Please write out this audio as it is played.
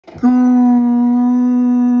Good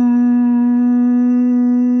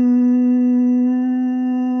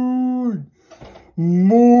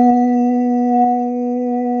morning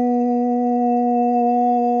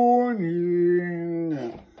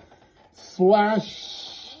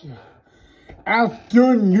 /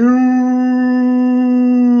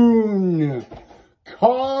 afternoon,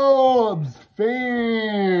 Cubs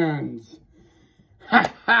fans.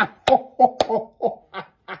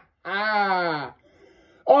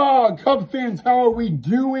 Oh, Cubs fans, how are we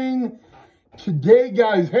doing today,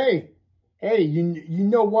 guys? Hey, you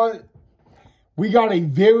know what? We got a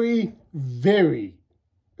very, very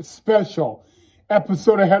special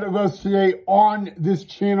episode ahead of us today on this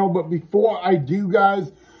channel. But before I do,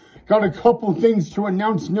 guys, got a couple things to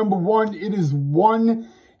announce. Number one, it is one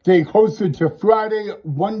day closer to Friday,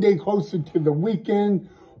 one day closer to the weekend,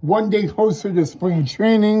 one day closer to spring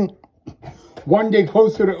training, one day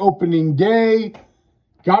closer to opening day.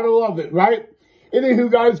 Gotta love it, right?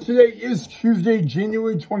 Anywho, guys, today is Tuesday,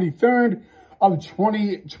 January 23rd of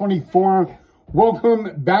 2024.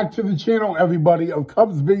 Welcome back to the channel, everybody, of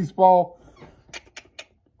Cubs Baseball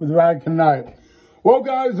with Radic and Knight. Well,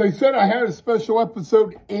 guys, I said I had a special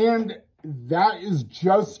episode, and that is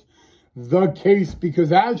just the case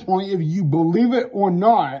because actually, if you believe it or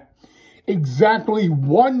not, exactly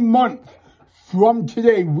 1 month from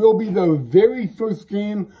today will be the very first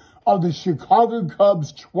game of the Chicago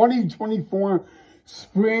Cubs 2024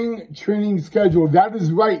 spring training schedule. That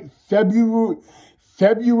is right, February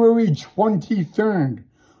 23rd.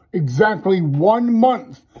 Exactly 1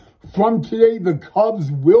 month from today, the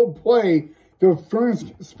Cubs will play their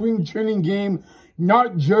first spring training game,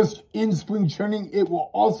 not just in spring training. It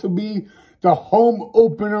will also be the home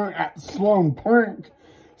opener at Sloan Park.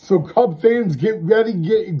 So Cub fans, get ready,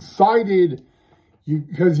 get excited,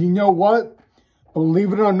 because you know what?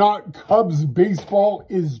 Believe it or not, Cubs baseball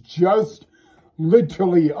is just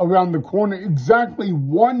literally around the corner. Exactly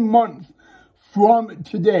 1 month from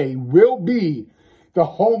today will be the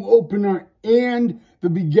home opener and the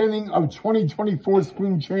beginning of 2024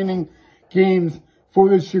 spring training games for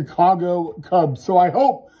the Chicago Cubs. So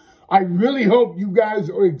I really hope you guys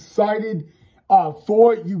are excited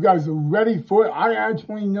for it. You guys are ready for it. I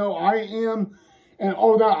actually know I am, and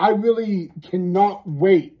all that. I really cannot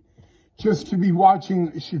wait just to be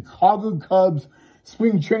watching Chicago Cubs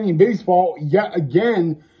spring training baseball. Yet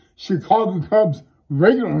again, Chicago Cubs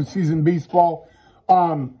regular season baseball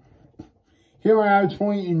here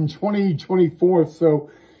actually in 2024.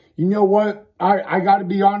 So, you know what? I got to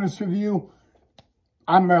be honest with you.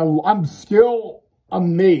 I'm still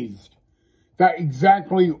amazed that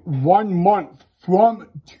exactly 1 month from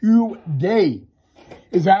today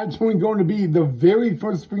is actually going to be the very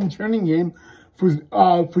first spring training game for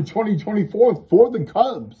 2024 for the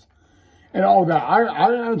Cubs and all that.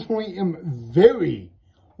 I actually am very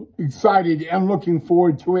excited and looking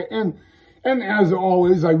forward to it. And as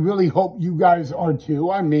always, I really hope you guys are too.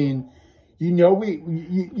 I mean, you know,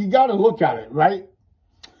 you got to look at it, right?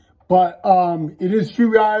 But it is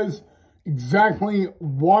true, guys. Exactly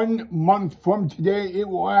 1 month from today, it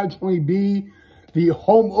will actually be the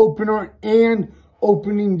home opener and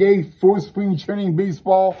opening day for spring training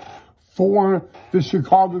baseball for the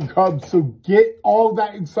Chicago Cubs. So get all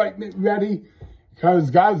that excitement ready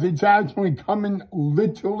because, guys, it's actually coming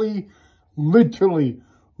literally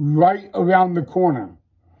right around the corner.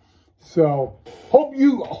 So hope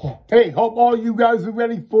all you guys are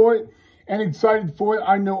ready for it and excited for it.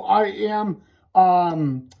 I know I am.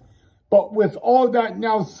 But with all that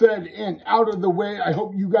now said and out of the way, I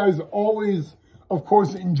hope you guys always, of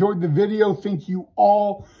course, enjoyed the video. Thank you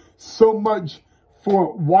all so much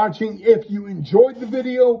for watching. If you enjoyed the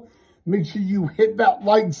video, make sure you hit that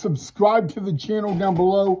like, subscribe to the channel down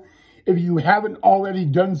below. If you haven't already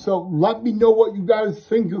done so, let me know what you guys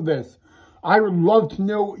think of this. I would love to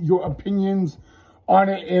know your opinions on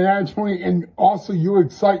it and also your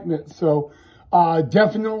excitement. So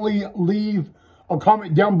definitely leave a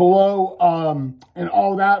comment down below and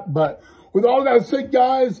all that. But with all that said,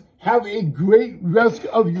 guys, have a great rest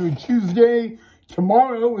of your Tuesday.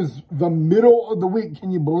 Tomorrow is the middle of the week.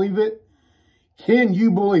 Can you believe it? Can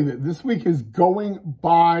you believe it? This week is going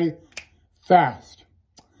by fast.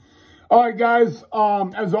 All right, guys.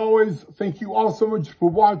 As always, thank you all so much for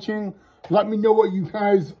watching. Let me know what you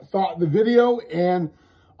guys thought of the video, and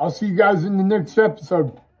I'll see you guys in the next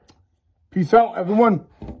episode. Peace out, everyone.